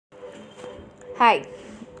Hi,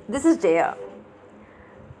 this is Jaya.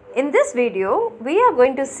 In this video, we are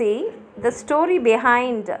going to see the story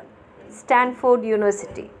behind Stanford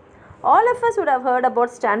University. All of us would have heard about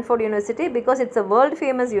Stanford University because it's a world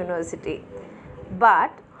famous university.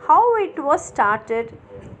 But how it was started,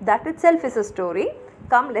 that itself is a story.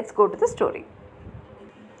 Come, let's go to the story.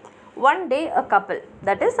 One day, a couple,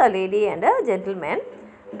 that is a lady and a gentleman,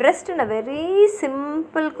 dressed in a very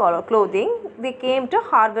simple clothing, they came to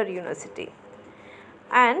Harvard University.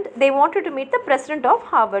 And they wanted to meet the president of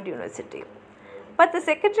Harvard University. But the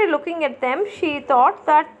secretary, looking at them, she thought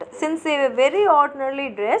that since they were very ordinarily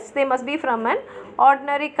dressed, they must be from an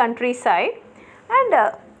ordinary countryside.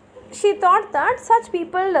 And she thought that such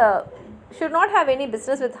people should not have any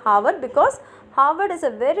business with Harvard because Harvard is a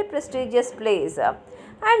very prestigious place.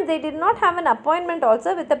 And they did not have an appointment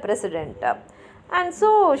also with the president. And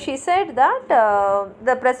so she said that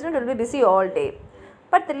the president will be busy all day.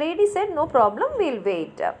 But the lady said, no problem, we'll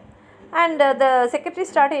wait. And the secretary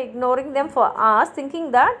started ignoring them for hours,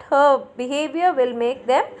 thinking that her behavior will make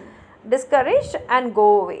them discouraged and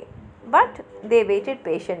go away. But they waited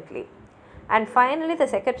patiently. And finally, the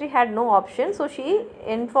secretary had no option. So she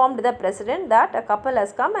informed the president that a couple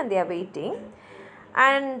has come and they are waiting.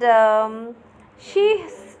 And she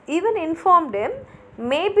even informed him,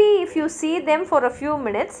 maybe if you see them for a few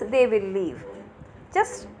minutes, they will leave.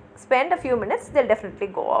 Just spend a few minutes, they'll definitely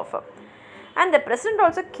go off. And the president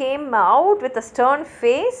also came out with a stern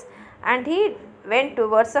face and he went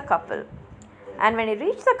towards the couple. And when he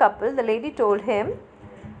reached the couple, the lady told him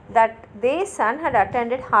that their son had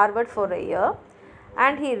attended Harvard for a year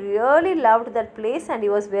and he really loved that place and he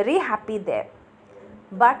was very happy there.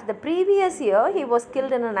 But the previous year, he was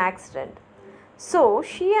killed in an accident. So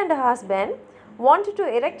she and her husband wanted to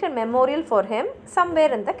erect a memorial for him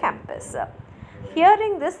somewhere in the campus.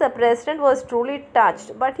 Hearing this, the president was truly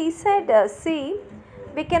touched, but he said, see,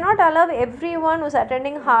 we cannot allow everyone who is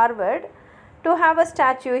attending Harvard to have a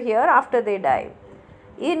statue here after they die.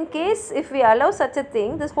 In case if we allow such a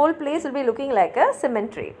thing, this whole place will be looking like a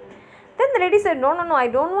cemetery. Then the lady said, no, I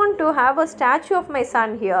don't want to have a statue of my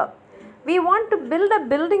son here. We want to build a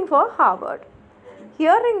building for Harvard.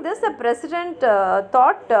 Hearing this, the president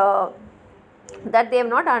thought that they have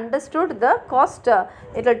not understood the cost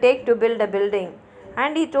it will take to build a building.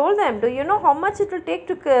 And he told them, do you know how much it will take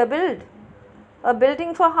to build a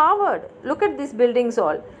building for Harvard? Look at these buildings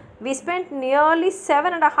all. We spent nearly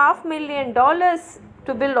 $7.5 million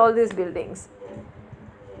to build all these buildings.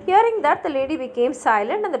 Hearing that, the lady became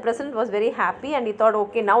silent and the president was very happy and he thought,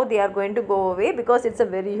 okay, now they are going to go away because it's a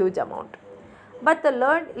very huge amount. But the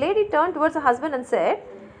lady turned towards her husband and said,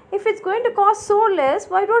 if it's going to cost so less,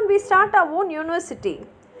 why don't we start our own university?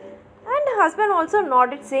 And her husband also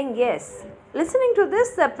nodded, saying yes. Listening to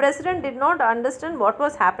this, the president did not understand what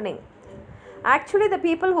was happening. Actually, the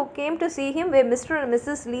people who came to see him were Mr. and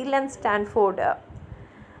Mrs. Leland Stanford.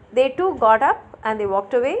 They too got up and they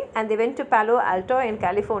walked away and they went to Palo Alto in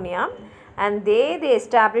California. And they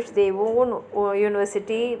established their own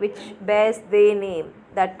university which bears their name.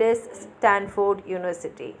 That is Stanford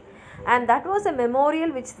University. And that was a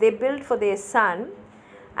memorial which they built for their son.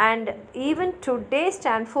 And even today,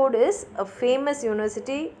 Stanford is a famous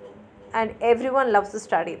university and everyone loves to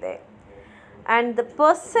study there. And the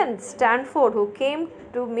person, Stanford, who came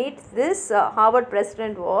to meet this Harvard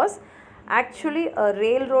president was actually a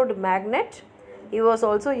railroad magnate. He was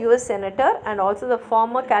also US Senator and also the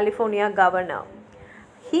former California governor.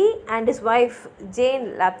 He and his wife,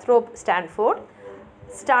 Jane Lathrop Stanford,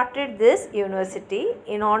 started this university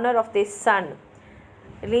in honor of their son,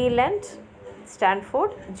 Leland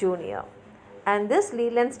Stanford Jr. And this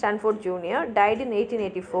Leland Stanford Jr. died in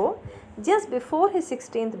 1884, just before his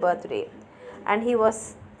 16th birthday. And he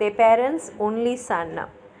was their parents' only son.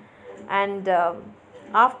 And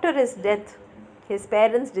after his death, his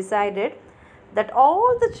parents decided that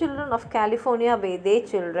all the children of California were their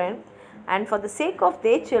children. And for the sake of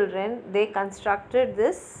their children, they constructed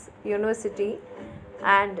this university.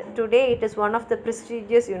 And today it is one of the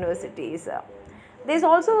prestigious universities. There is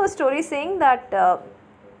also a story saying that the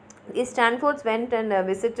Stanfords went and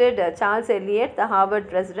visited Charles Eliot, the Harvard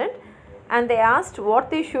president, and they asked what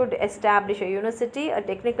they should establish, a university, a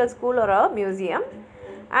technical school or a museum.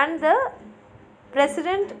 And the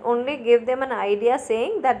president only gave them an idea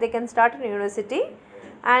saying that they can start a university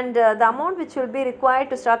and the amount which will be required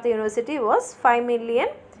to start the university was $5 million.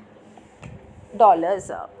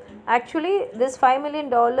 Actually, this $5 million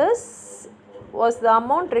was the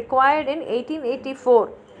amount required in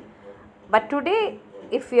 1884. But today,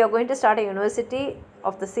 if we are going to start a university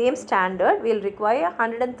of the same standard, we will require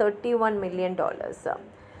 $131 million.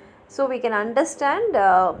 So we can understand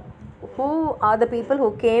who are the people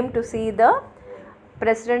who came to see the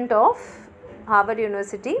president of Harvard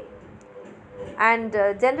University. And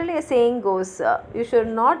generally a saying goes, you should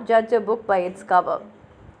not judge a book by its cover.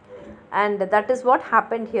 And that is what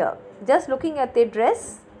happened here. Just looking at the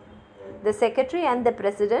dress, the secretary and the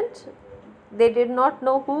president, they did not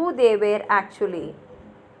know who they were actually.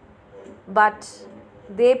 But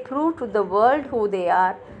they proved to the world who they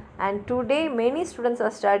are. And today many students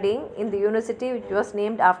are studying in the university which was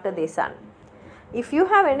named after their son. If you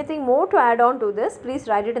have anything more to add on to this, please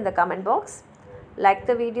write it in the comment box. Like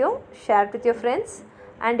the video, share it with your friends,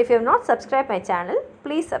 and if you have not subscribed my channel,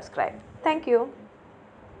 please subscribe. Thank you.